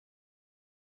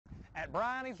At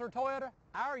Bryan Easler Toyota,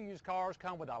 our used cars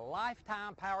come with a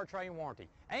lifetime powertrain warranty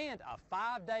and a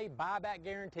 5-day buyback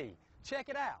guarantee. Check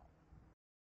it out.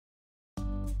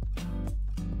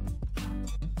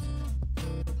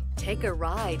 Take a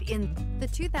ride in the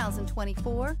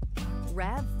 2024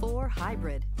 RAV4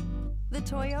 Hybrid. The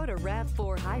Toyota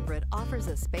RAV4 Hybrid offers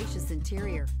a spacious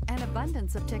interior, an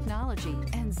abundance of technology,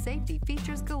 and safety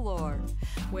features galore.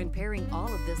 When pairing all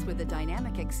of this with a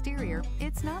dynamic exterior,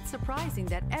 it's not surprising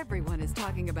that everyone is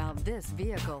talking about this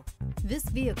vehicle. This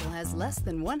vehicle has less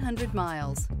than 100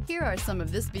 miles. Here are some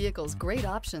of this vehicle's great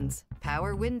options: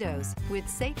 power windows with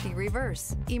safety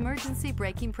reverse, emergency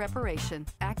braking preparation,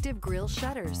 active grille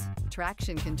shutters,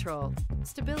 traction control,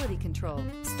 stability control,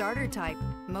 starter type,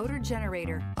 motor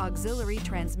generator, auxiliary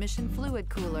transmission fluid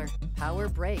cooler, power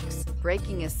brakes,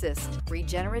 braking assist,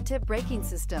 regenerative braking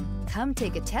system. Come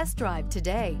take a test drive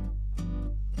today.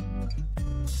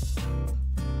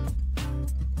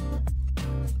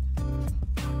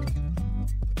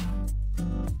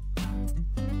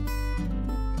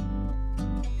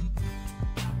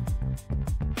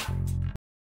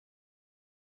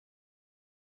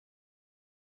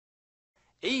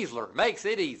 Easler makes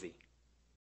it easy.